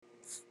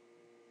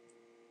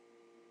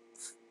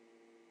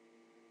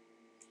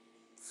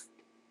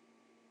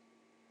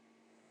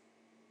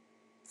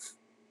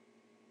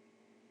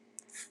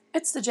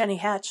It's the Jenny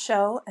Hatch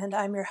Show, and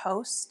I'm your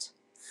host.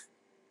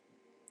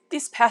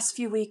 These past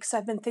few weeks,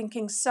 I've been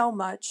thinking so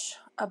much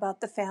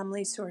about the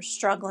families who are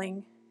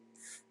struggling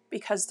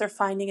because they're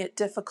finding it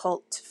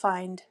difficult to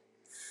find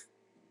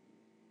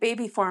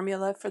baby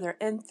formula for their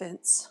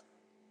infants.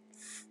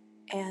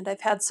 And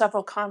I've had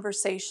several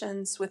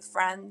conversations with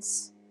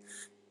friends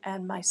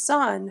and my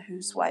son,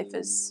 whose wife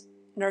is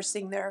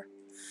nursing their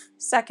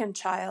second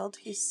child.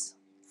 He's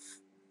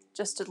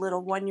just a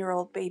little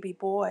 1-year-old baby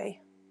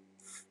boy.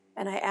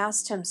 And I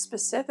asked him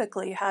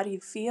specifically, how do you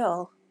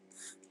feel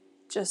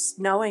just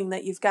knowing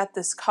that you've got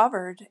this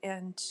covered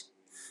and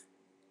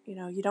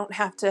you don't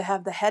have to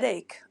have the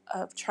headache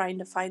of trying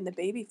to find the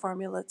baby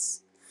formula.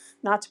 It's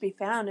not to be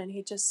found. And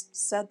he just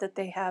said that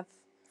they have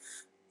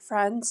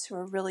friends who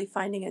are really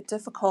finding it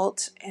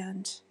difficult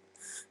and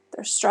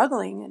they're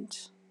struggling.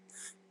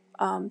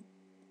 And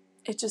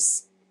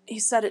he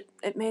said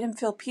it made him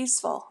feel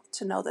peaceful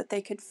to know that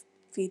they could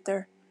feed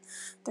their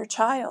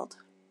child.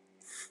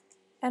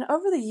 And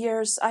over the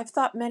years, I've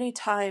thought many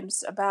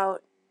times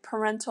about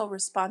parental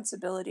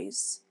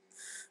responsibilities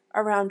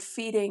around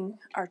feeding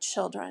our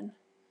children.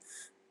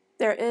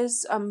 There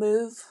is a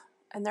move,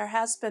 and there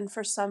has been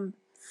for some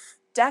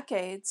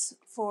decades,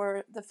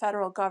 for the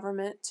federal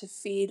government to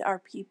feed our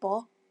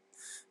people,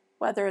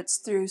 whether it's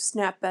through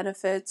SNAP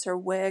benefits or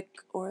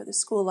WIC or the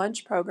school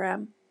lunch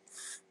program.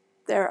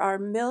 There are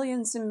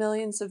millions and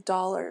millions of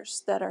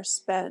dollars that are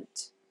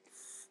spent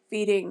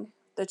feeding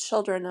the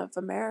children of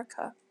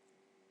America.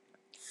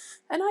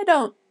 And I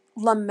don't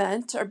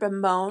lament or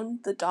bemoan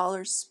the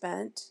dollars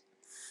spent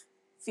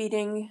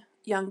feeding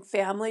young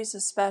families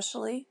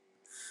especially,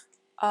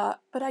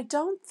 but I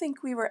don't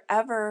think we were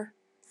ever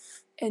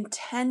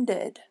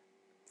intended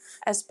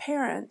as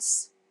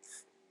parents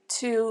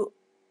to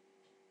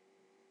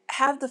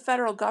have the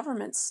federal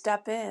government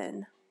step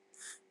in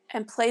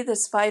and play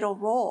this vital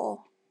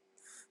role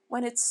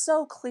when it's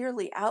so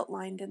clearly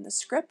outlined in the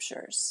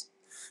scriptures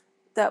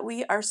that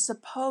we are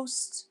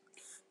supposed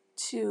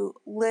to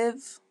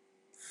live,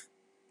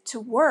 to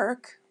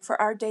work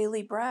for our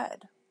daily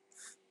bread.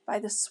 By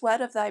the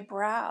sweat of thy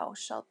brow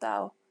shalt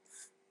thou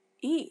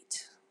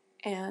eat.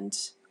 And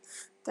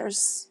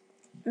there's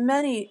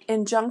many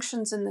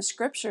injunctions in the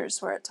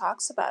scriptures where it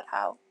talks about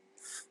how,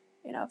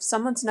 if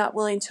someone's not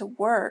willing to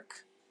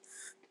work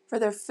for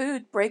their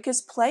food, break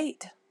his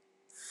plate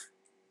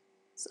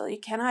so he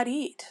cannot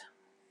eat.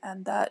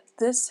 And that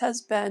this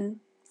has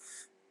been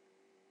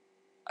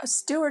a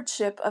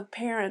stewardship of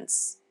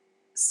parents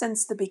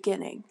since the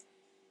beginning,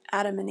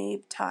 Adam and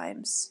Eve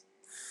times,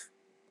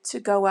 to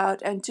go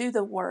out and do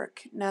the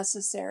work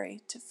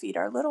necessary to feed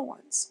our little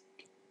ones.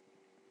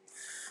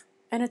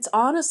 And it's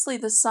honestly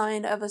the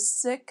sign of a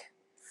sick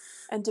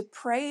and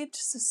depraved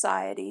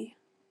society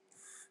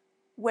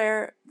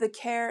where the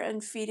care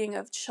and feeding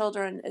of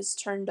children is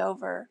turned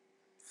over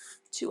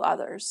to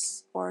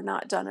others or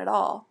not done at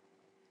all.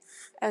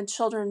 And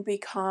children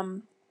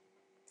become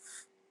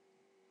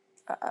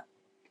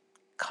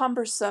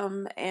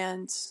cumbersome,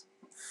 and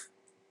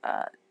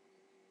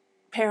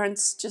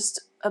parents just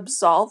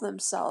absolve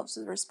themselves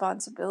of the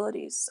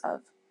responsibilities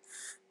of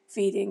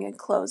feeding and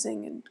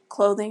clothing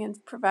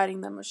and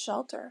providing them with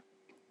shelter.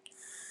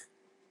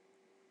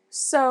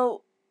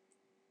 So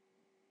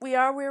we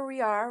are where we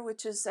are,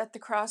 which is at the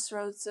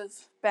crossroads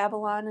of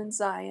Babylon and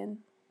Zion.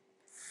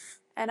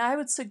 And I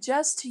would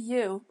suggest to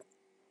you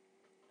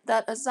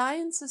that a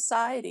Zion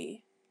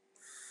society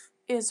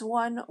is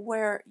one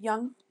where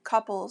young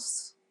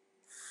couples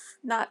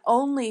not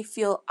only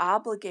feel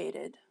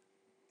obligated,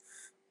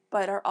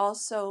 but are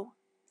also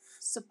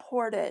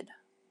supported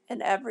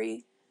in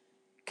every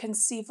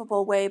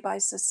conceivable way by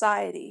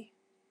society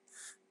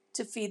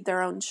to feed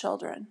their own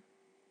children.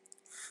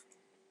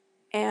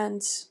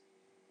 And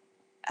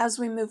as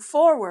we move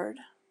forward,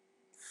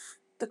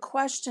 the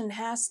question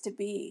has to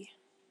be,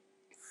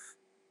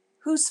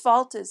 whose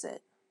fault is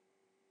it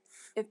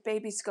if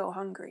babies go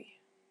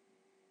hungry?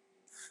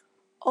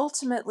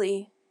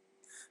 Ultimately,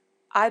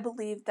 I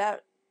believe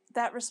that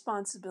that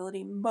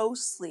responsibility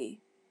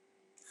mostly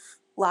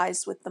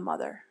lies with the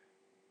mother.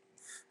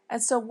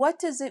 And so what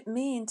does it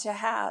mean to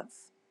have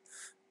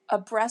a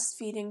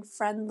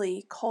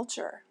breastfeeding-friendly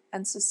culture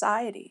and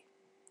society?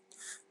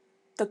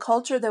 The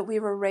culture that we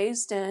were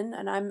raised in,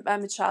 and I'm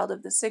a child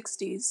of the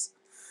 60s,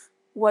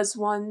 was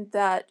one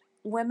that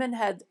women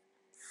had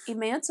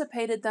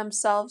emancipated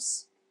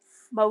themselves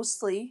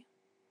mostly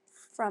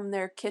from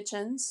their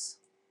kitchens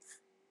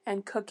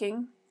and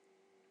cooking.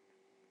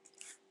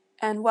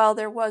 And while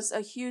there was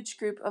a huge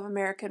group of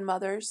American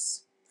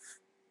mothers,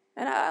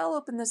 and I'll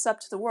open this up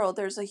to the world,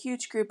 there's a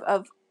huge group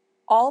of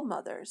all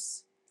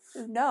mothers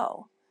who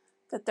know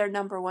that their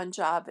number one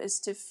job is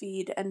to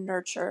feed and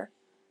nurture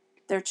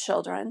their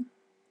children.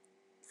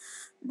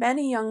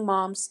 Many young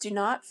moms do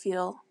not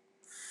feel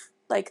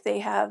like they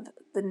have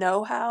the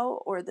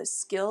know-how or the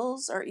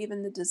skills or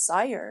even the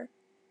desire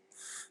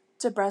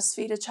to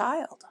breastfeed a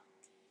child.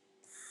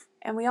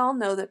 And we all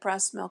know that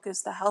breast milk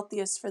is the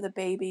healthiest for the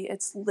baby.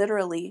 It's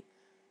literally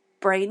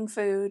brain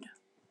food.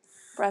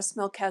 Breast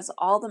milk has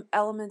all the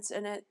elements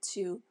in it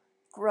to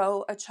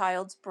grow a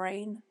child's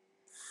brain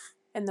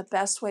in the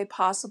best way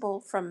possible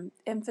from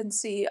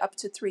infancy up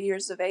to 3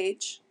 years of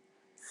age,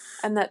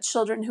 and that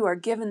children who are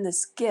given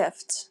this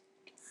gift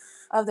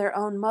of their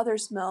own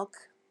mother's milk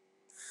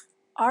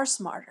are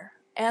smarter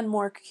and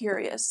more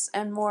curious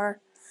and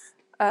more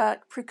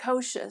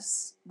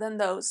precocious than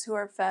those who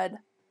are fed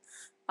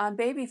on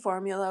baby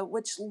formula,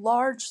 which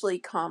largely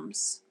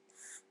comes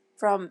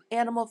from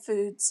animal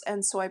foods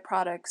and soy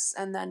products.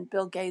 And then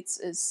Bill Gates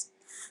is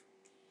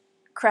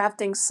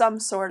crafting some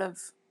sort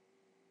of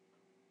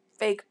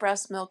fake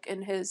breast milk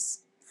in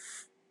his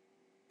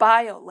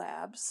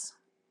biolabs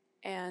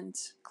and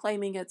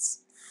claiming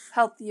it's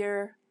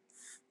healthier,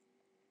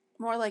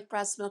 more like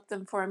breast milk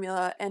than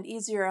formula, and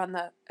easier on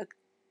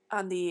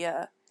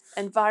the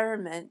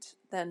environment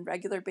than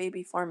regular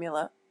baby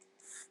formula.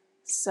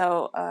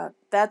 So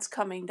that's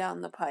coming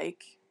down the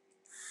pike.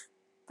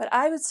 But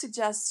I would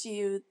suggest to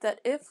you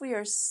that if we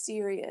are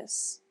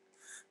serious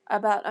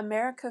about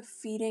America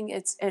feeding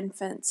its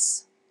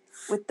infants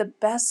with the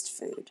best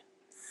food,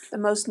 the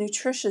most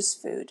nutritious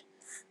food,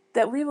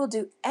 that we will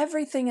do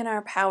everything in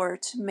our power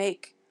to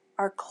make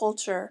our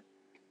culture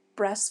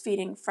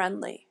breastfeeding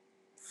friendly.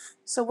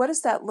 So what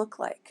does that look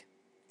like?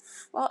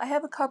 Well, I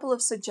have a couple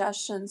of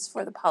suggestions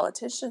for the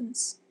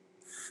politicians.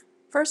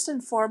 First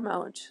and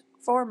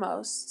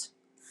foremost,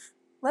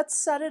 let's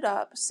set it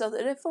up so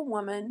that if a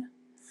woman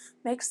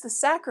makes the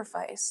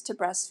sacrifice to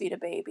breastfeed a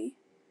baby,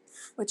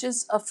 which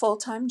is a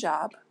full-time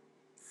job,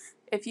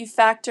 if you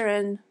factor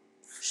in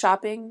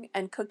shopping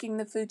and cooking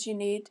the food you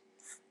need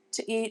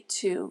to eat,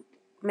 to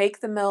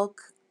make the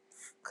milk,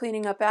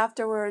 cleaning up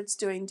afterwards,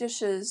 doing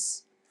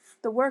dishes,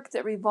 the work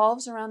that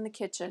revolves around the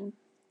kitchen,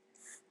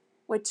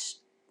 which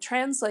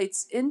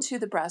translates into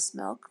the breast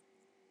milk,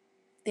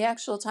 the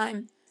actual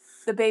time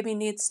the baby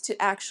needs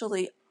to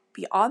actually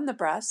be on the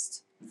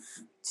breast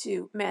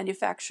to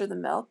manufacture the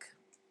milk.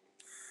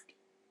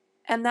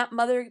 And that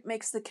mother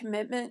makes the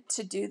commitment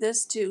to do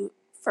this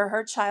for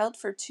her child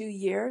for 2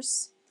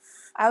 years.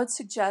 I would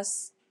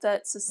suggest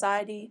that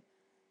society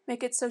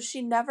make it so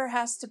she never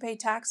has to pay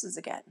taxes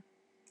again.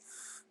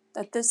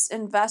 That this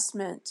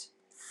investment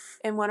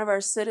in one of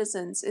our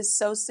citizens is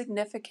so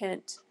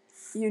significant,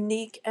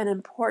 unique, and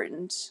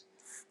important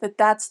that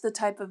that's the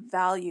type of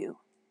value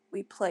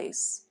we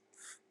place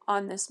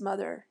on this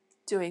mother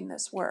doing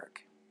this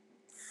work.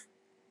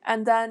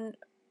 And then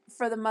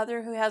for the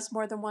mother who has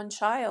more than one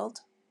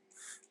child,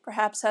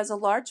 perhaps has a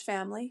large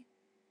family,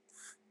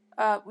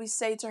 we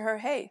say to her,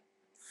 hey,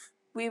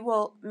 we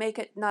will make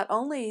it not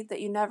only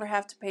that you never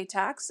have to pay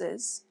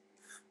taxes,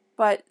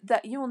 but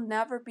that you will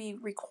never be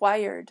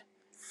required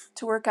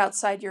to work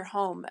outside your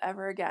home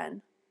ever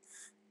again.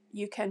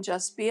 You can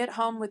just be at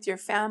home with your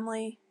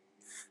family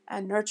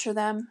and nurture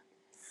them,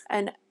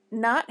 and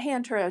not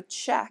hand her a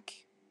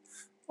check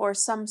or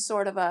some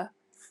sort of a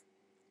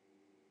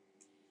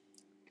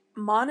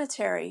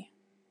monetary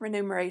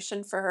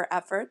remuneration for her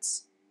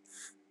efforts,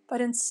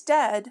 but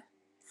instead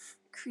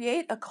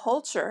create a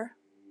culture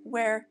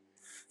where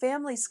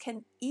families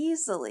can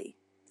easily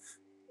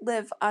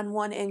live on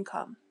one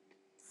income.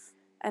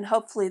 And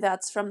hopefully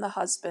that's from the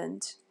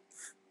husband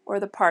or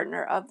the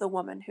partner of the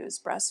woman who is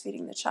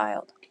breastfeeding the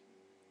child.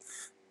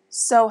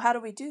 So how do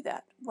we do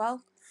that?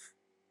 Well,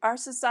 our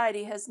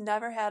society has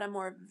never had a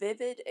more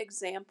vivid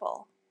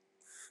example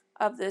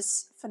of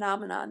this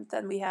phenomenon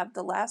than we have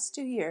the last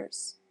 2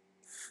 years,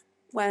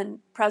 when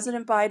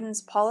President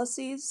Biden's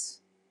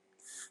policies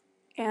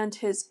and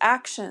his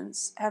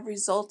actions have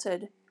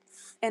resulted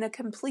in a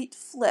complete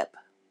flip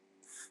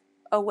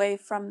away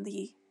from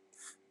the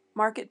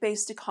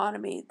market-based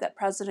economy that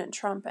President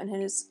Trump and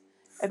his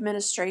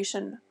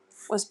administration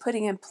was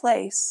putting in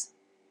place.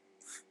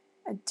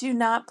 And do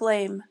not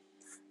blame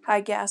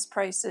high gas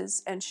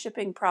prices and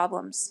shipping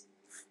problems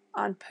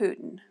on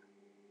Putin.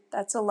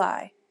 That's a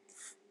lie.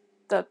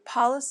 The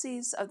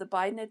policies of the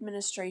Biden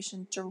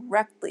administration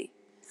directly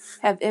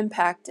have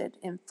impacted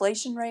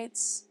inflation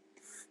rates,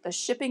 the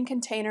shipping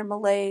container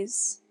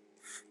malaise,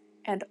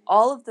 and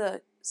all of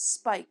the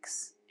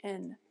spikes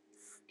in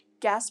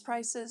gas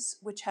prices,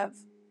 which have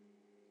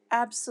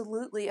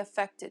absolutely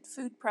affected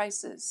food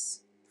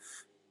prices,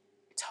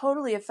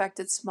 totally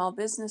affected small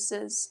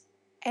businesses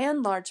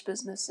and large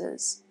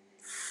businesses.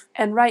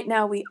 And right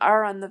now we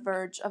are on the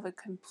verge of a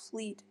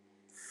complete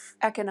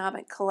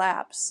economic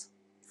collapse.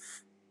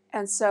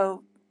 And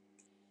so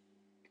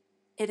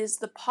it is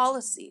the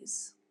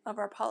policies of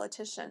our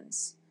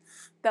politicians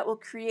that will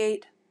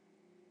create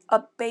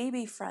a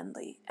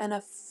baby-friendly and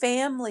a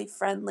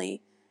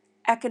family-friendly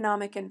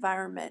economic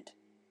environment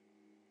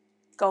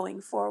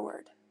going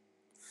forward.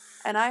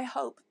 And I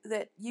hope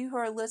that you who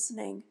are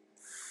listening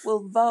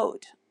will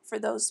vote for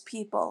those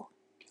people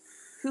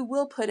who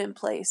will put in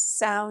place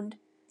sound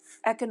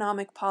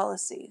economic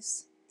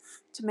policies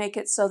to make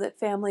it so that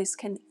families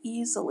can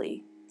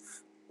easily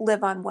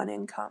live on one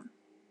income.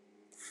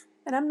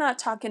 And I'm not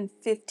talking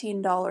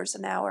 $15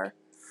 an hour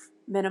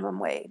minimum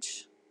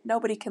wage.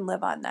 Nobody can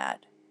live on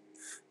that.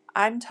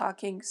 I'm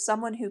talking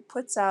someone who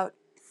puts out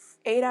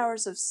 8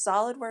 hours of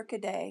solid work a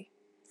day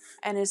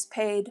and is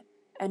paid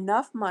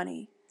enough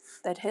money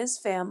that his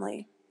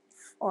family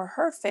or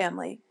her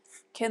family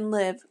can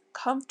live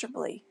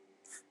comfortably,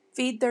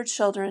 feed their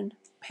children,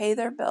 pay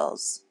their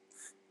bills,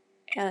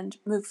 and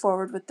move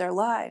forward with their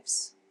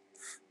lives.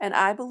 And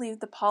I believe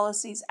the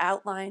policies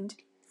outlined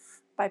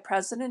by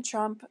President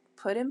Trump,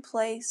 put in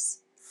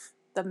place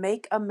the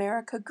Make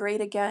America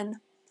Great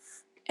Again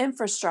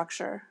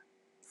infrastructure,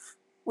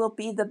 will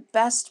be the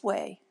best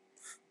way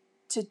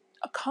to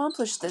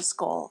accomplish this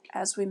goal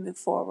as we move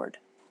forward.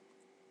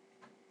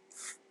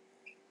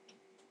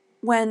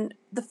 When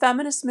the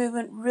feminist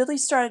movement really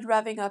started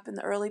revving up in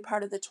the early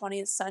part of the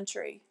 20th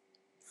century,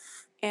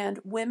 and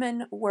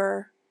women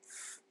were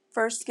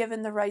first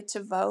given the right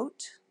to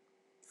vote,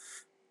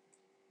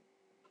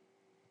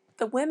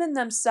 the women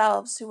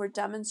themselves who were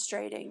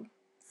demonstrating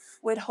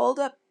would hold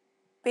up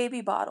baby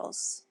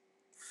bottles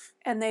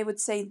and they would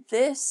say,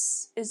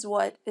 "This is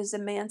what is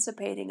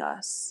emancipating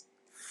us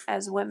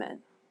as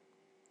women."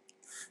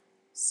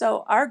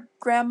 So our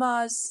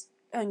grandmas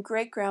and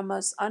great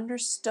grandmas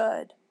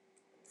understood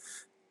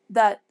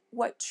that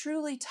what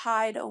truly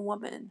tied a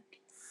woman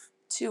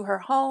to her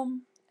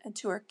home and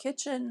to her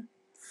kitchen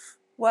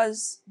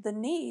was the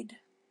need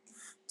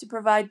to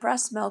provide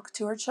breast milk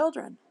to her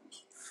children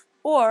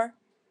or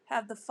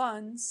have the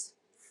funds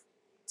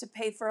to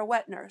pay for a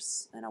wet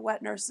nurse. And a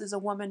wet nurse is a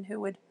woman who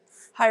would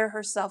hire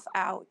herself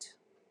out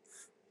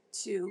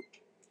to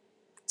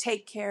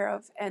take care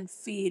of and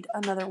feed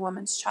another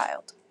woman's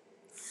child.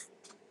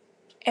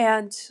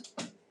 And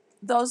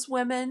those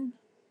women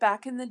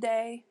back in the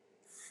day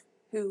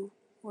who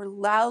were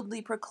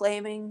loudly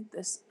proclaiming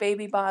this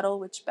baby bottle,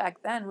 which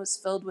back then was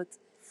filled with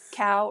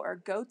cow or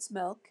goat's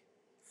milk,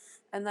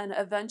 and then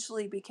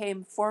eventually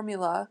became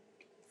formula,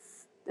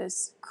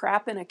 this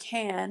crap in a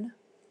can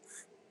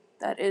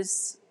that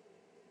is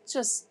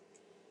just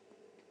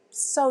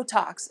so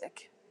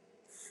toxic.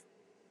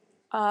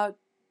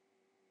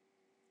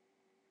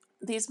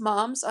 These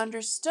moms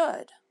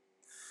understood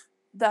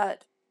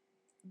that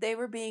they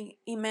were being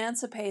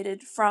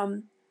emancipated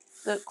from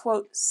the,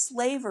 quote,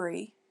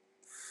 slavery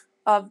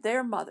of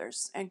their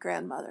mothers and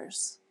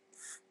grandmothers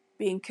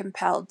being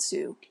compelled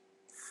to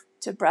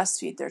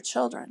breastfeed their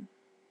children.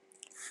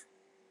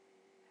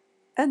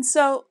 And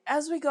so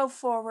as we go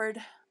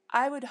forward,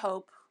 I would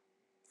hope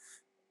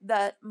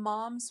that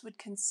moms would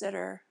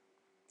consider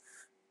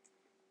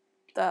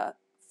the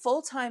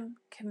full-time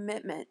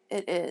commitment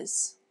it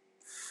is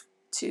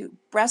to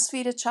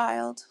breastfeed a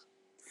child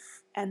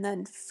and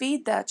then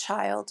feed that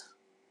child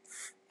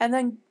and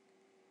then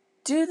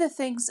do the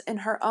things in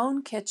her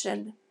own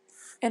kitchen,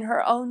 in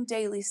her own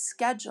daily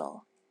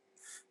schedule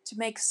to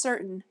make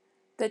certain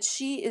that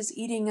she is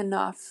eating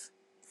enough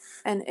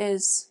and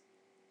is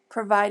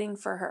providing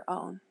for her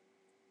own.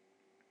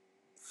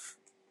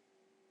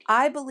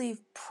 I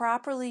believe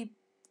properly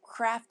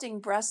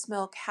crafting breast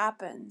milk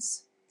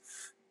happens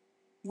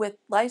with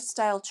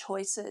lifestyle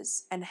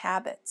choices and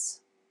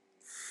habits.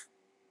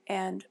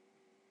 And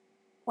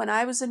when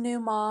I was a new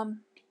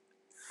mom,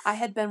 I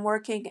had been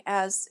working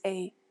as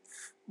a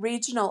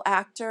regional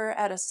actor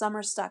at a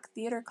summer stock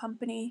theater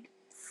company,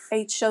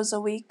 8 shows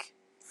a week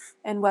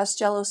in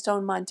West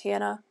Yellowstone,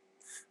 Montana,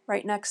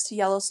 right next to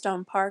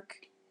Yellowstone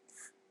Park.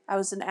 I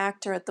was an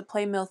actor at the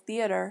Playmill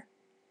Theater.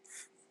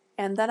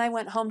 And then I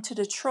went home to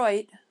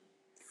Detroit,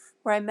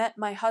 where I met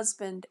my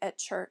husband at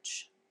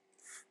church.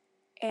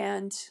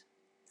 And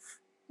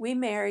we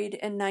married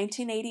in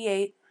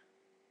 1988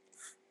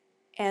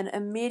 and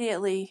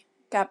immediately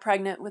got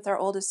pregnant with our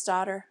oldest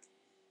daughter.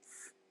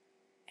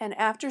 And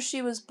after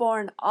she was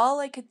born, all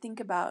I could think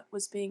about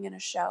was being in a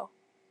show.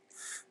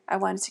 I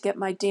wanted to get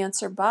my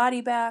dancer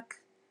body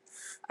back.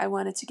 I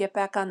wanted to get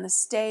back on the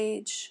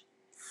stage.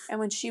 And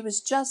when she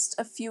was just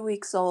a few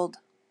weeks old,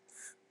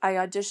 I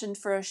auditioned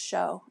for a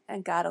show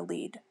and got a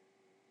lead.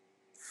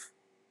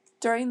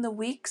 During the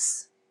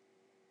weeks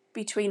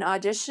between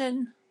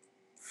audition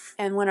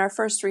and when our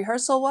first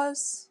rehearsal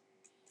was,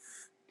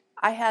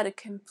 I had a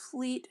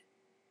complete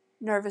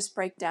nervous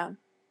breakdown.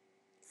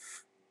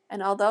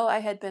 And although I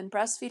had been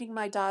breastfeeding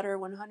my daughter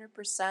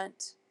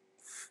 100%,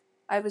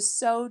 I was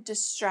so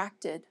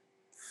distracted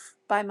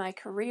by my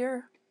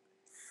career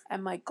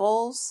and my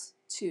goals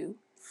to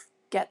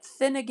get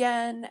thin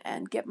again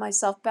and get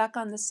myself back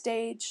on the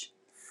stage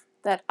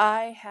that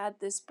I had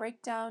this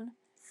breakdown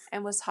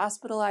and was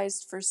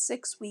hospitalized for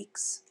 6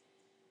 weeks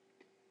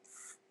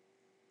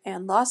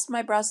and lost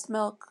my breast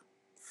milk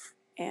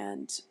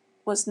and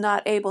was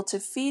not able to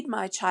feed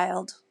my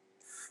child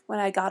when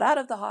I got out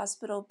of the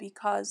hospital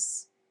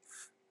because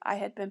I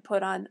had been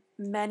put on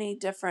many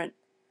different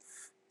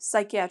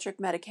psychiatric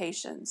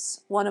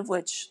medications, one of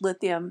which,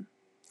 lithium,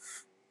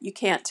 you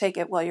can't take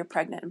it while you're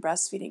pregnant and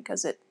breastfeeding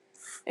because it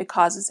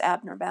causes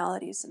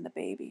abnormalities in the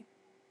baby.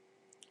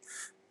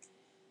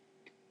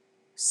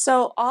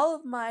 So all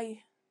of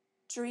my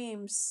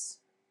dreams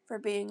for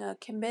being a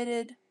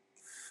committed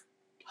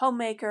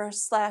homemaker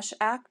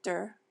 /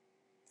 actor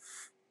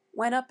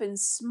went up in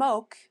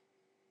smoke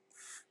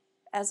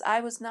as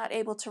I was not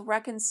able to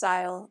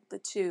reconcile the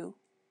two,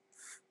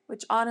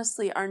 which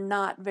honestly are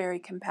not very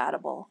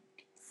compatible.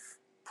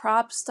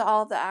 props to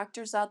all the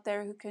actors out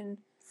there who can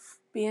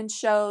be in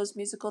shows,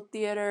 musical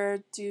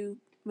theater, do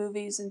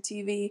movies and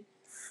TV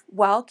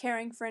while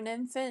caring for an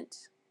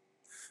infant.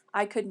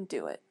 I couldn't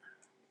do it.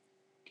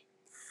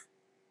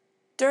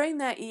 During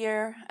that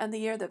year and the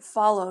year that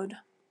followed,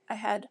 I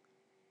had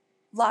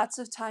lots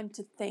of time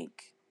to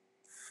think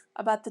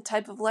about the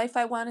type of life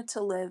I wanted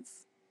to live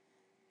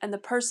and the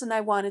person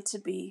I wanted to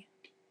be.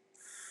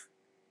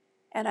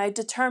 And I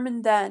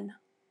determined then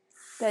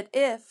that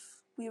if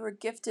we were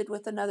gifted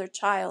with another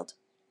child,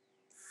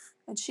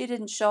 and she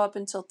didn't show up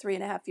until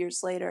 3.5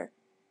 years later,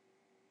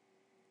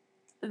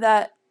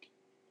 that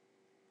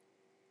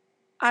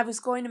I was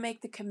going to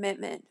make the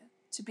commitment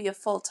to be a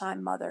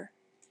full-time mother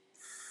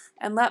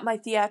and let my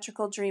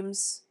theatrical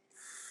dreams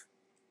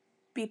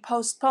be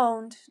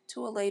postponed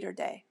to a later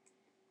day.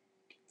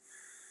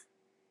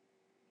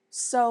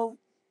 So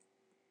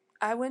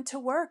I went to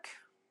work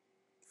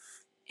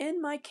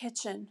in my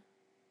kitchen,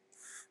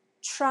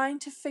 trying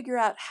to figure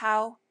out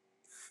how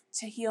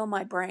to heal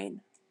my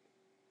brain.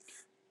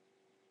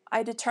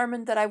 I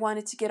determined that I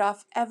wanted to get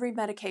off every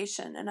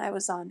medication, and I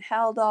was on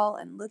Haldol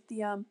and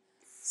lithium,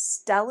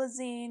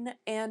 Stelazine,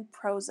 and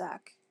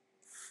Prozac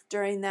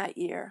during that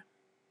year.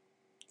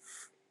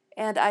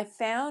 And I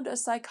found a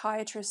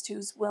psychiatrist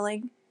who's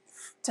willing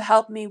to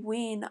help me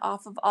wean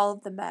off of all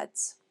of the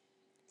meds.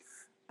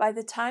 By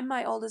the time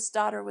my oldest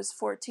daughter was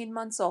 14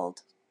 months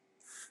old,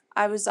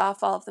 I was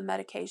off all of the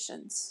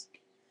medications.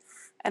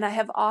 And I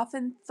have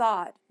often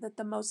thought that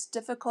the most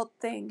difficult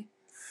thing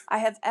I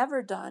have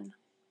ever done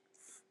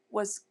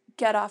was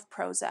get off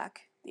Prozac,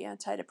 the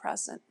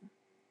antidepressant.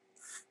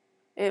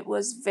 It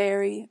was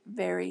very,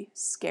 very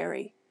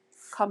scary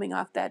coming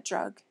off that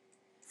drug.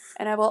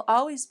 And I will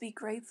always be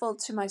grateful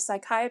to my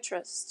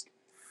psychiatrist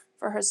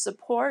for her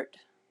support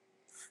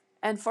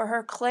and for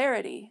her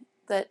clarity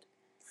that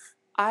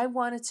I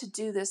wanted to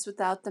do this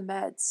without the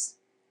meds.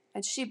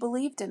 And she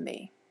believed in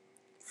me.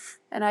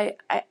 And I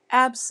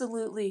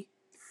absolutely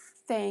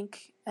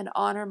thank and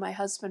honor my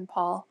husband,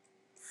 Paul,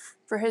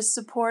 for his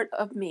support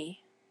of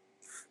me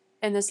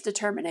in this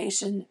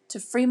determination to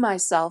free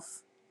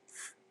myself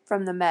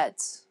from the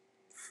meds.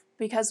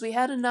 Because we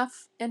had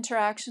enough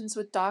interactions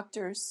with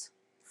doctors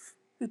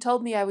who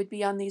told me I would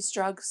be on these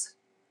drugs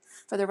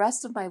for the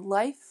rest of my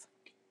life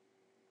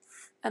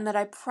and that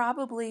I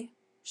probably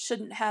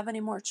shouldn't have any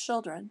more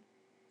children.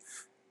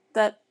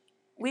 That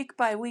week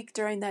by week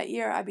during that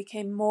year, I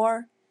became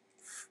more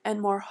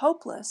and more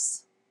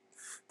hopeless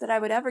that I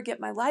would ever get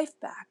my life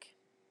back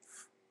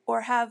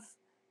or have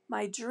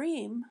my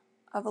dream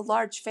of a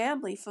large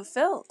family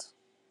fulfilled.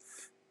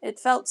 It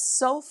felt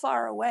so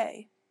far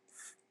away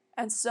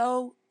and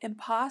so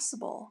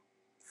impossible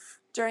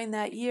during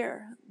that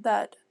year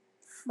that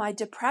my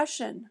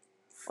depression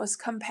was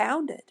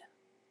compounded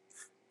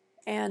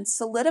and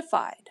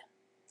solidified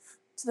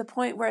to the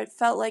point where it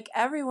felt like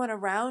everyone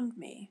around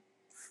me,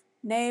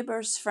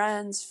 neighbors,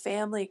 friends,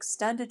 family,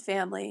 extended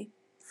family,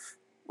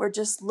 were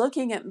just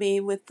looking at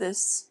me with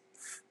this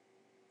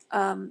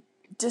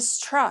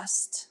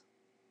distrust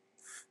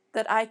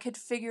that I could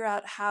figure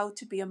out how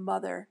to be a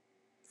mother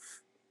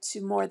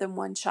to more than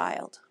one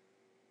child.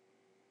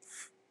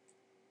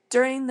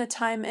 During the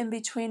time in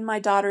between my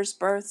daughter's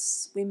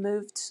births, we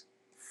moved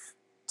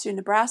to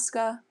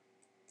Nebraska,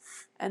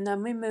 and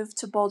then we moved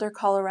to Boulder,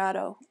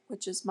 Colorado,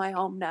 which is my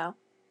home now.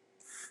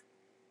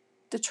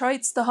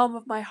 Detroit's the home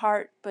of my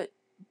heart, but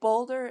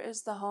Boulder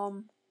is the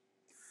home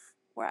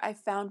where I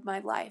found my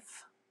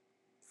life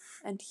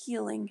and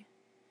healing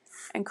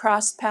and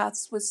crossed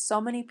paths with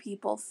so many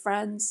people,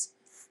 friends,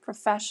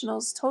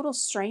 professionals, total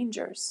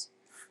strangers,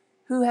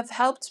 who have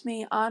helped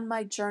me on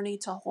my journey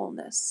to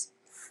wholeness.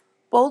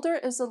 Boulder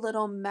is a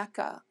little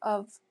mecca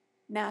of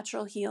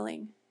natural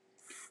healing.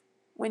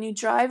 When you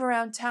drive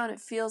around town, it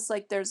feels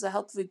like there's a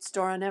health food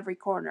store on every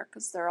corner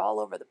because they're all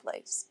over the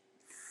place.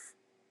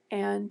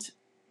 And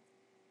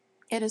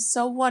it is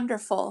so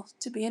wonderful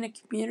to be in a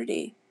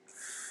community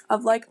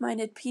of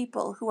like-minded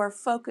people who are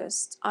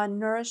focused on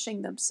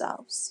nourishing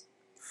themselves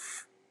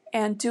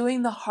and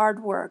doing the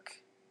hard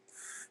work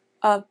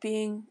of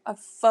being a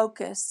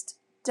focused,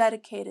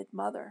 dedicated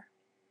mother.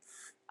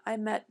 I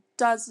met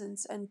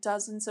dozens and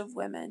dozens of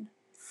women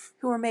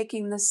who were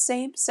making the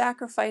same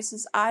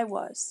sacrifices I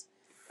was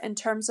in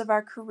terms of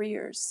our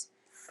careers,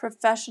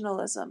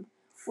 professionalism,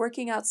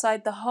 working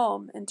outside the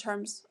home in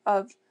terms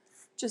of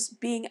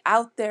just being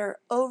out there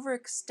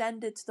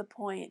overextended to the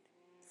point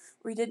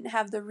where we didn't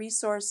have the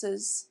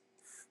resources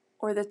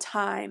or the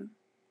time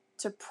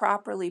to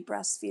properly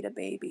breastfeed a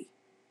baby.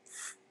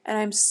 And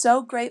I'm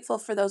so grateful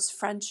for those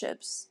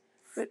friendships,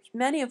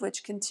 many of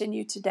which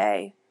continue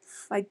today.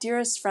 My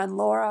dearest friend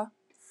Laura,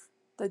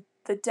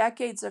 the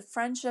decades of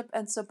friendship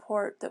and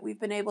support that we've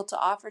been able to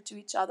offer to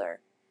each other,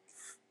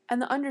 and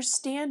the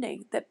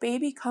understanding that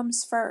baby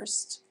comes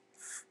first,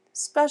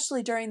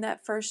 especially during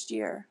that first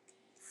year.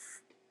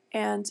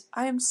 And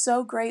I am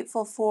so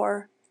grateful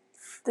for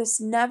this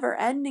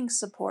never-ending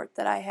support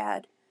that I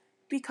had,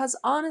 because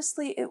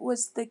honestly, it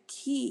was the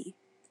key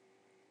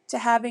to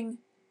having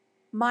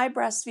my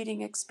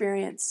breastfeeding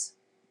experience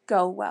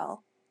go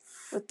well.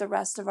 with the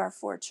rest of our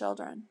 4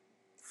 children.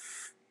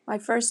 My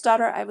first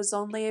daughter, I was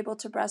only able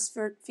to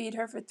breastfeed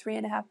her for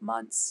 3.5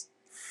 months,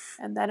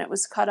 and then it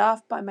was cut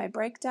off by my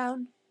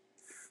breakdown.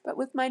 But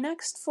with my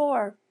next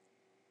 4,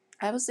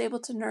 I was able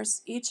to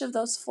nurse each of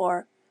those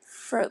 4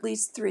 for at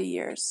least 3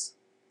 years.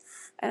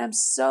 And I'm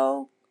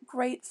so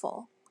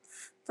grateful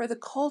for the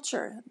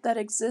culture that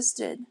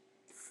existed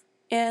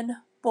in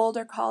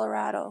Boulder,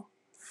 Colorado,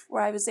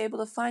 where I was able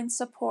to find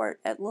support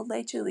at La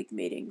Leche League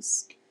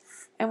meetings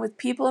and with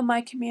people in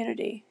my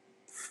community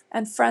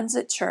and friends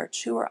at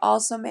church who were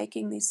also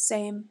making these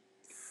same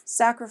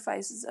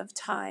sacrifices of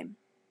time.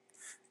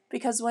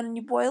 Because when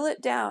you boil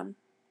it down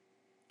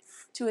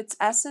to its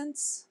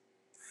essence,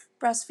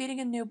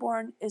 breastfeeding a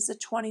newborn is a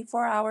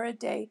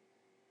 24-hour-a-day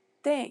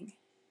thing.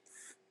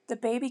 The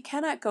baby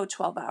cannot go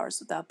 12 hours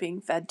without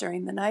being fed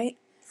during the night.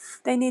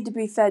 They need to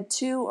be fed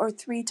 2 or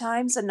 3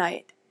 times a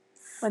night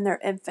when they're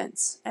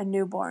infants and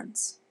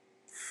newborns.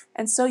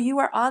 And so you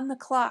are on the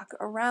clock,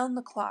 around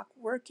the clock,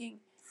 working,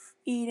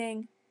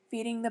 eating,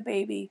 feeding the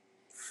baby.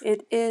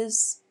 It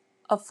is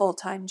a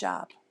full-time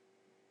job.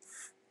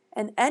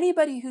 And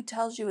anybody who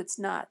tells you it's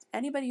not,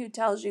 anybody who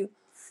tells you,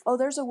 oh,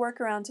 there's a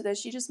workaround to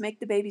this, you just make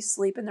the baby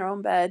sleep in their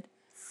own bed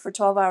for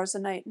 12 hours a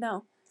night.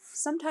 No.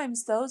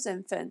 Sometimes those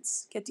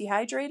infants get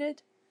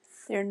dehydrated,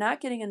 they're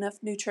not getting enough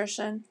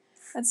nutrition,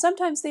 and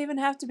sometimes they even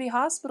have to be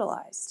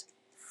hospitalized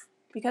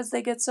because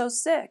they get so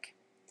sick.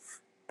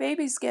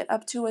 Babies get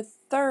up to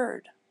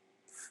 1/3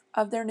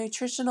 of their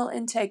nutritional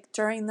intake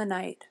during the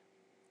night.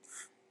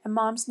 And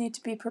moms need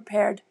to be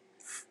prepared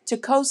to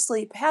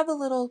co-sleep. Have a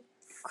little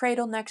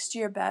cradle next to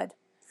your bed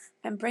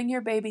and bring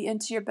your baby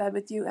into your bed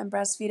with you and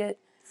breastfeed it,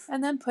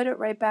 and then put it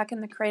right back in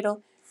the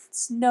cradle.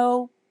 It's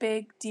no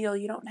big deal.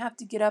 You don't have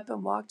to get up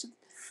and walk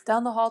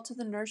down the hall to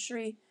the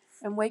nursery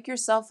and wake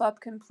yourself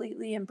up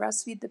completely and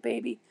breastfeed the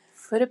baby.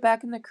 Put it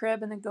back in the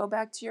crib and then go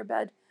back to your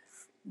bed.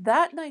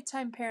 That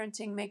nighttime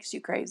parenting makes you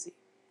crazy.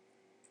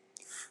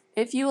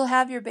 If you will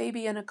have your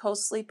baby in a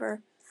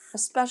co-sleeper,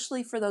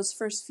 especially for those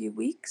first few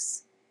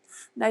weeks,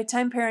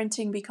 nighttime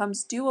parenting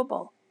becomes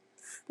doable.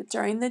 But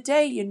during the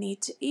day, you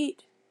need to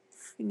eat.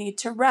 You need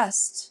to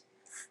rest.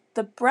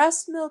 The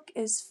breast milk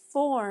is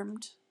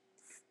formed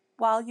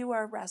while you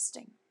are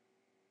resting.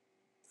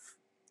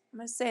 I'm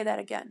going to say that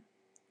again,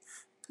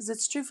 because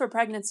it's true for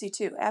pregnancy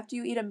too. After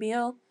you eat a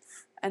meal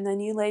and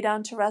then you lay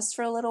down to rest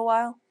for a little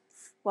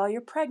while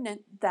you're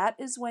pregnant, that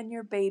is when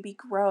your baby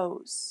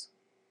grows.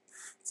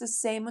 It's the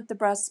same with the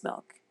breast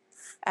milk.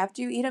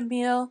 After you eat a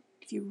meal,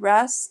 if you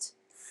rest,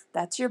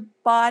 that's your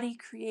body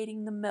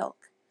creating the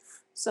milk.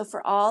 So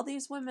for all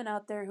these women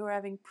out there who are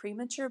having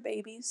premature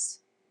babies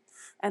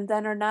and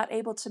then are not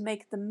able to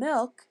make the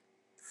milk,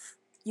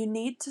 you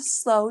need to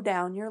slow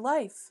down your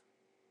life.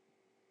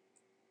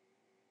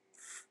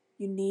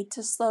 You need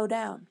to slow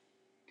down.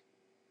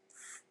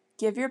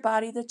 Give your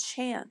body the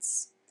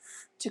chance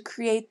to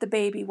create the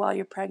baby while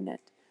you're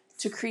pregnant,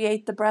 to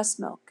create the breast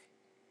milk.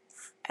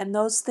 And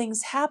those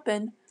things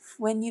happen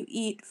when you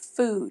eat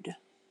food.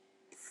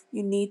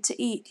 You need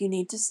to eat. You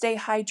need to stay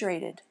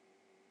hydrated.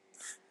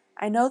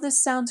 I know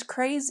this sounds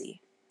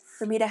crazy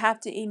for me to have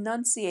to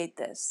enunciate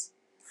this,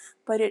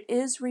 but it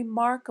is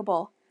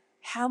remarkable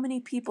how many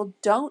people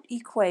don't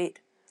equate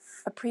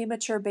a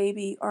premature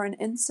baby or an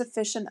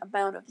insufficient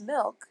amount of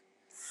milk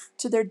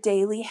to their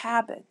daily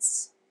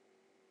habits.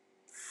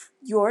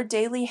 Your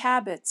daily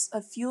habits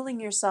of fueling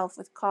yourself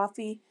with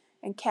coffee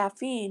and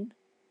caffeine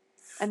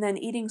and then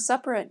eating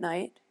supper at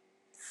night,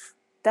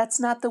 that's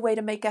not the way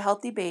to make a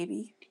healthy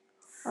baby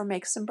or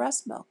make some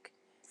breast milk.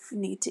 You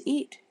need to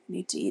eat. You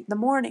need to eat in the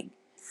morning,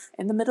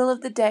 in the middle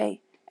of the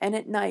day, and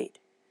at night.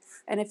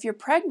 And if you're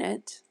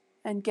pregnant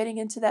and getting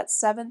into that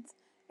 7th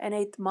and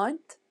 8th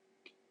month,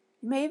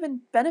 you may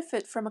even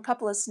benefit from a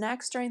couple of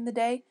snacks during the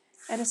day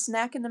and a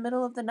snack in the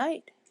middle of the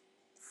night.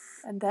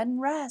 And then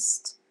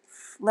rest.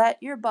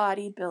 Let your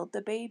body build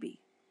the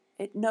baby.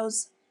 It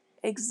knows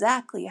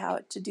exactly how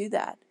to do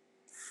that.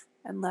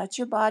 And let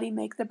your body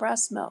make the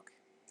breast milk.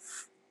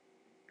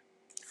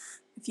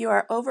 If you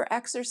are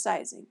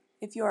over-exercising,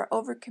 if you are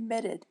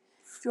overcommitted,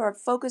 if you are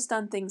focused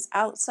on things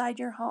outside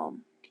your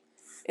home,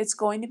 it's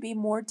going to be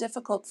more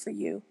difficult for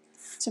you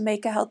to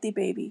make a healthy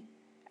baby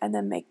and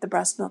then make the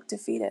breast milk to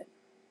feed it.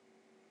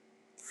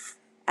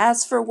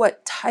 As for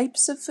what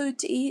types of food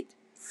to eat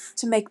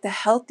to make the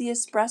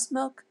healthiest breast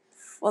milk,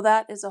 well,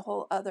 that is a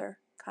whole other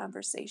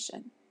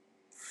conversation.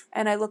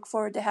 And I look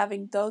forward to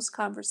having those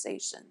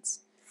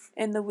conversations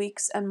in the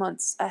weeks and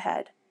months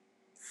ahead.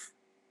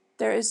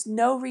 There is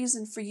no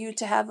reason for you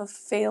to have a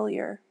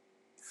failure,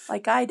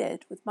 like I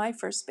did with my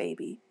first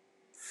baby,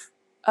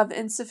 of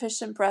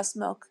insufficient breast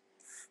milk,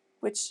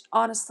 which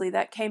honestly,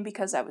 that came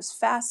because I was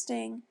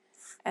fasting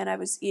and I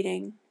was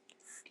eating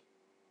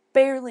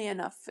barely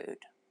enough food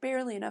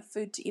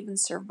to even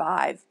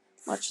survive,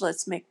 much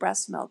less make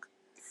breast milk,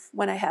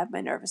 when I had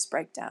my nervous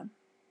breakdown.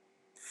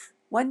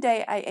 One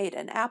day I ate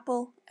an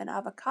apple, an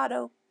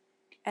avocado,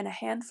 and a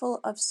handful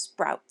of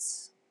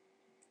sprouts.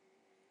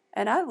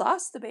 And I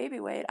lost the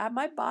baby weight.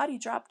 My body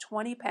dropped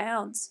 20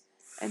 pounds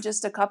in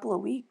just a couple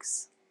of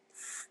weeks.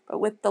 But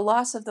with the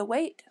loss of the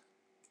weight,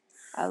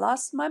 I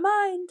lost my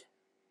mind.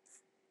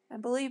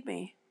 And believe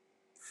me,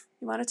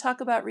 you want to talk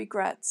about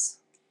regrets?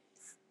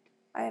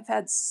 I have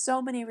had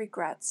so many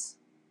regrets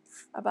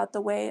about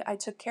the way I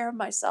took care of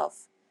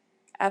myself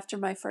after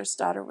my first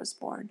daughter was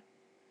born,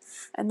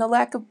 and the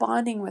lack of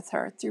bonding with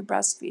her through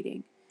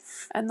breastfeeding,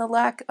 and the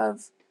lack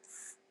of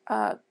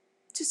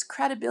just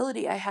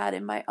credibility I had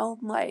in my own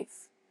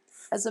life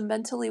as a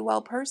mentally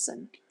well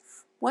person.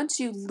 Once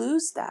you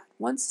lose that,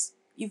 once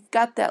you've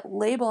got that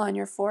label on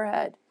your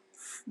forehead,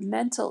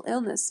 mental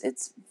illness,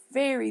 it's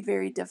very,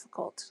 very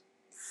difficult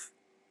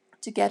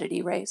to get it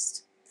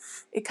erased.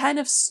 It kind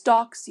of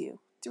stalks you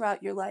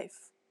throughout your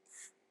life.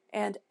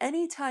 And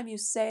anytime you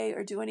say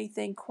or do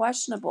anything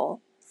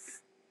questionable,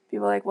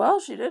 people are like, well,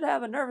 she did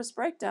have a nervous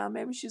breakdown.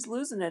 Maybe she's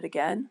losing it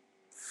again.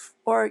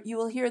 Or you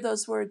will hear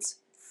those words,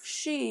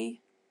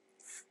 she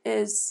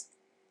is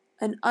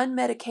an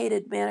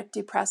unmedicated manic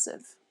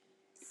depressive.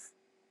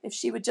 If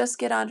she would just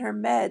get on her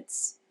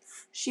meds,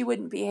 she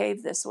wouldn't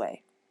behave this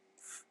way.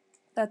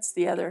 That's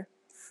the other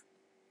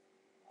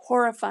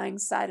horrifying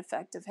side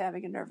effect of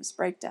having a nervous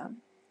breakdown.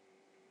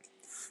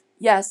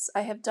 Yes,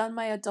 I have done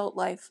my adult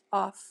life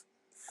off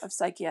of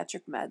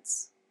psychiatric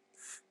meds.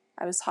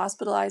 I was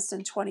hospitalized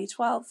in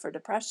 2012 for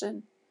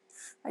depression.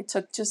 I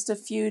took just a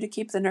few to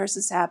keep the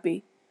nurses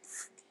happy.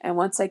 And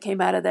once I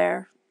came out of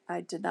there,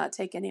 I did not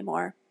take any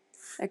more.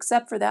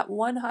 Except for that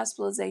one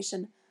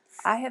hospitalization,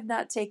 I have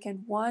not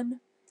taken one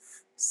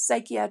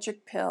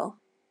psychiatric pill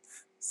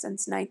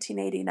since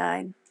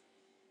 1989.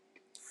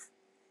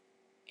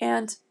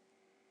 And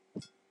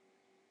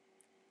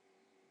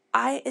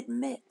I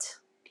admit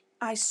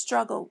I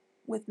struggle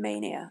with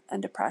mania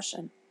and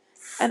depression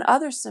and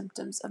other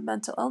symptoms of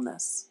mental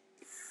illness.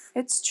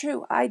 It's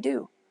true, I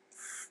do.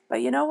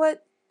 But you know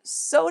what?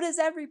 So does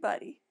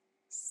everybody.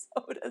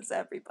 So does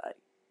everybody.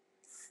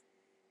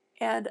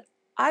 And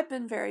I've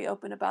been very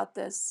open about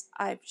this.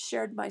 I've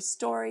shared my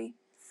story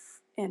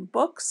in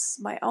books,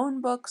 my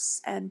own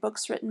books, and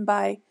books written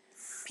by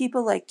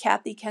people like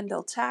Kathy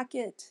Kendall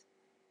Tackett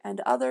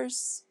and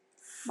others.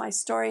 My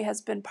story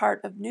has been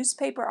part of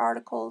newspaper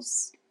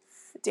articles.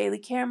 The Daily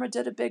Camera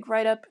did a big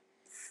write-up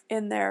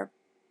in their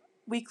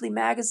weekly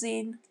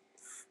magazine,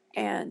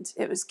 and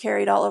it was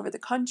carried all over the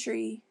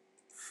country.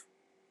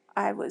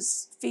 I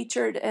was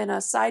featured in a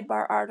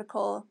sidebar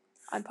article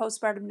on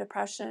postpartum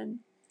depression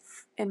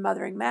in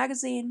Mothering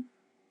Magazine.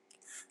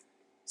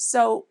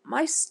 So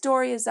my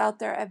story is out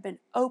there. I've been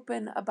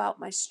open about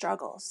my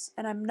struggles,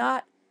 and I'm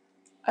not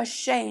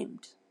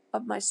ashamed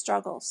of my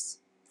struggles.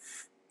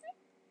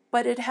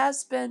 But it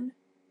has been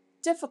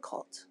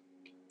difficult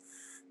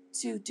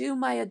to do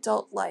my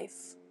adult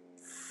life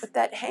with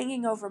that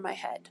hanging over my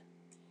head.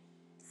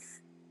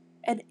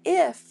 And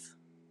if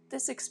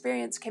this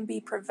experience can be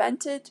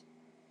prevented,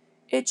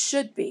 it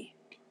should be.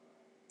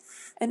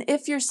 And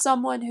if you're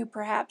someone who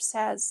perhaps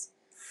has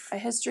a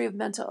history of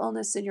mental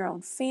illness in your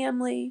own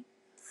family,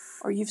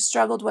 or you've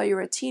struggled while you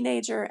were a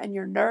teenager and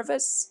you're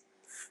nervous,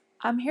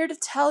 I'm here to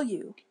tell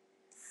you,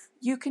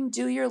 you can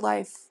do your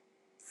life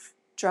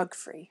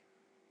drug-free.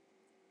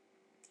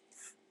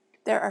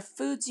 There are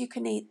foods you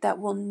can eat that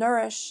will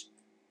nourish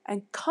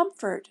and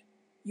comfort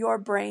your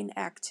brain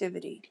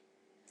activity.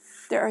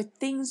 There are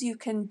things you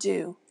can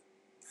do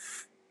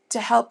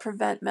to help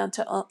prevent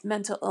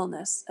mental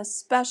illness,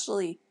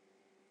 especially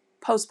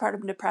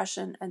postpartum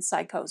depression and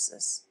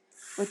psychosis,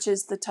 which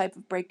is the type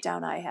of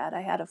breakdown I had.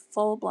 I had a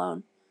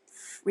full-blown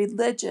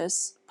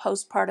religious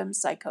postpartum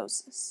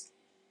psychosis.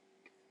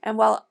 And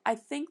while I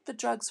think the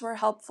drugs were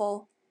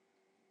helpful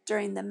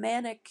during the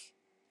manic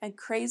and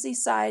crazy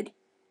side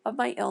of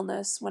my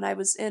illness when I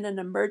was in an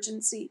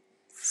emergency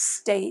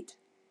state,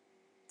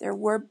 there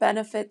were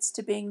benefits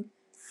to being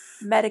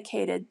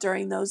medicated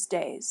during those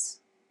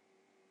days.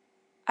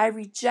 I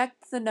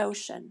reject the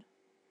notion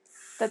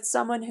that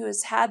someone who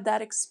has had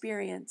that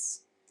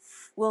experience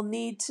will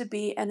need to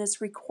be and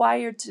is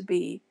required to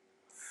be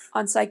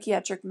on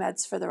psychiatric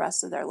meds for the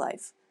rest of their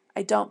life.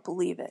 I don't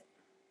believe it.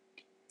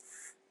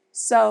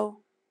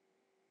 So,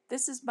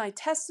 this is my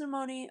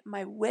testimony,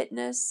 my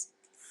witness,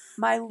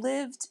 my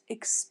lived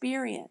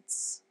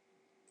experience.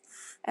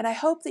 And I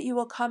hope that you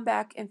will come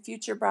back in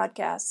future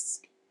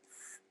broadcasts.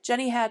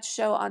 Jenny Hatch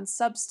Show on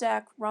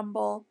Substack,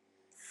 Rumble,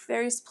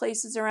 various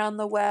places around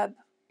the web.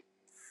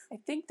 I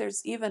think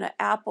there's even an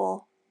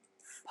Apple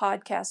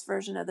podcast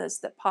version of this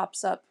that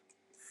pops up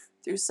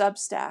through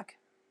Substack.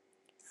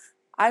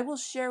 I will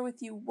share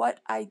with you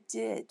what I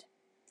did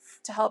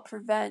to help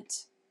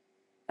prevent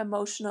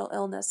emotional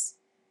illness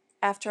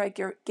after I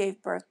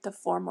gave birth to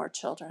 4 more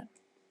children.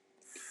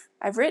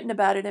 I've written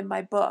about it in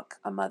my book,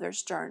 A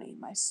Mother's Journey,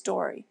 my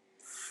story.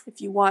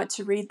 If you want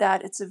to read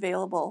that, it's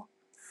available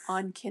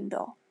on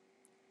Kindle.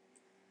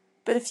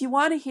 But if you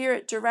want to hear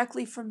it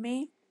directly from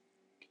me,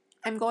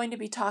 I'm going to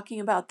be talking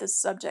about this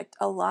subject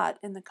a lot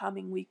in the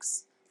coming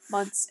weeks,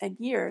 months, and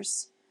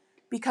years,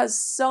 because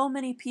so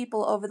many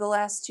people over the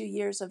last 2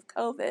 years of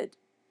COVID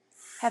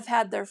have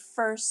had their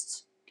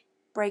first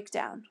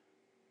breakdown,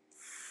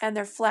 and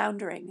they're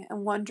floundering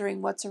and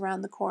wondering what's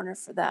around the corner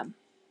for them.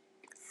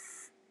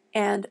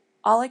 And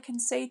all I can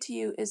say to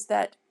you is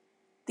that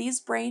these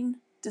brain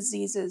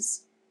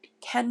diseases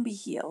can be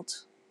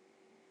healed.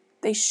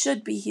 They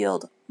should be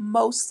healed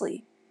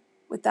mostly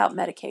without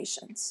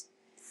medications.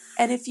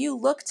 And if you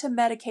look to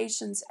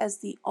medications as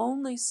the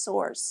only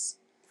source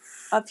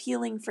of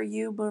healing for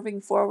you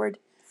moving forward,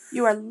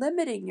 you are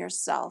limiting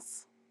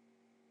yourself,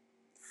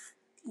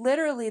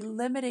 literally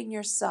limiting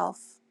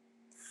yourself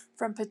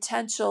from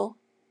potential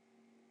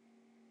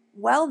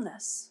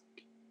wellness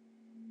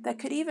that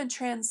could even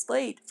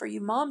translate for you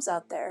moms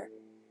out there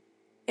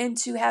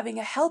into having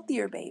a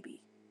healthier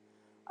baby,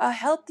 a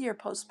healthier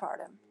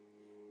postpartum,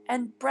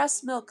 and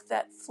breast milk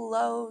that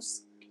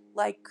flows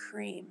like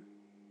cream.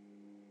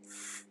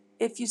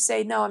 If you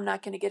say, no, I'm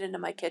not going to get into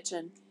my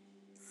kitchen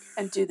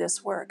and do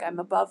this work, I'm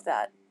above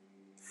that.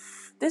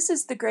 This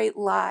is the great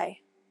lie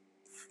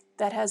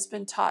that has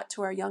been taught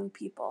to our young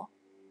people,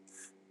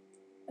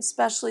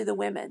 especially the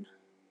women,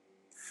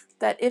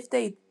 that if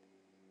they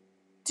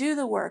do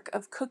the work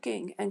of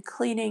cooking and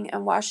cleaning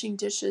and washing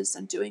dishes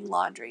and doing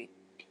laundry,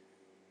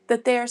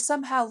 that they are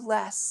somehow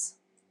less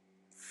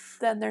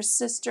than their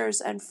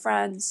sisters and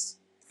friends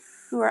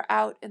who are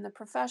out in the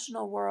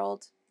professional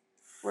world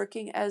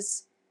working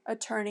as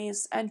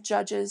attorneys and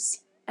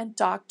judges and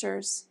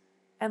doctors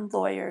and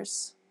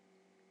lawyers.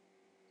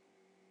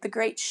 The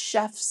great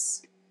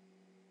chefs.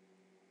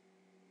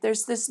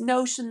 There's this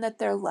notion that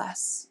they're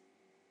less.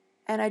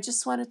 And I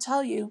just want to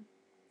tell you,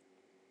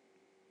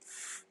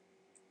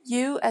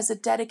 you as a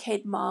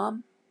dedicated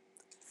mom,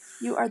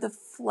 you are the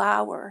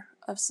flower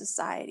of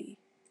society.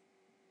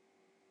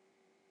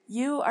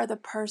 You are the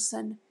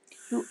person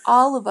who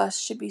all of us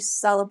should be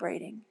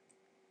celebrating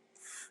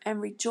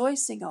and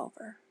rejoicing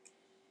over,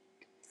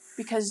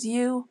 because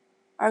you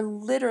are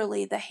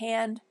literally the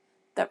hand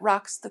that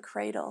rocks the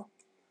cradle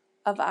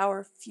of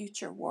our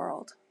future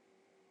world.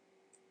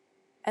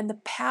 And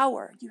the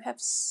power, you have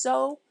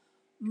so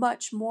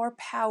much more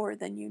power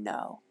than you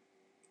know.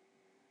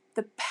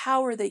 The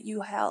power that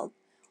you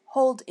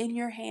hold in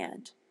your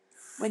hand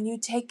when you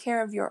take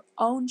care of your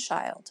own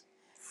child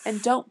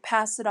and don't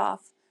pass it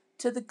off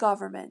to the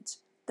government,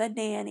 the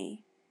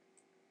nanny,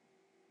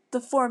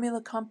 the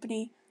formula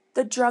company,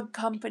 the drug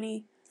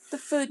company, the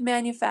food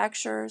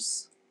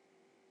manufacturers.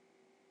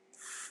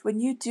 When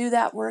you do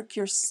that work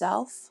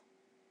yourself,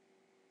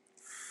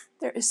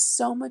 there is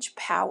so much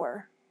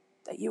power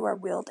that you are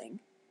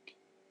wielding.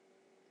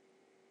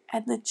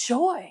 And the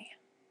joy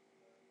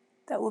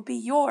that will be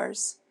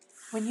yours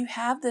when you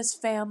have this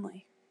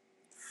family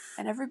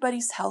and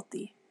everybody's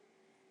healthy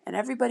and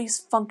everybody's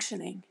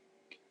functioning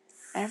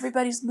and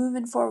everybody's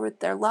moving forward with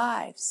their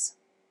lives.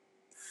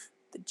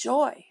 The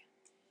joy,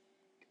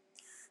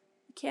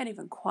 you can't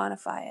even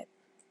quantify it.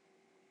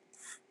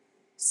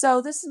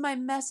 So this is my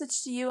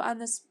message to you on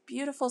this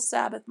beautiful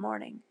Sabbath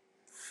morning.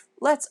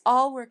 Let's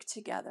all work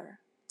together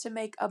to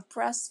make a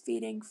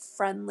breastfeeding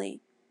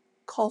friendly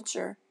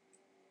culture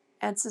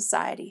and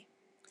society.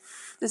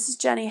 This is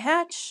Jenny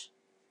Hatch.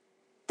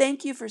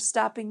 Thank you for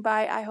stopping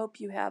by. I hope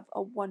you have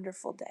a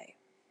wonderful day.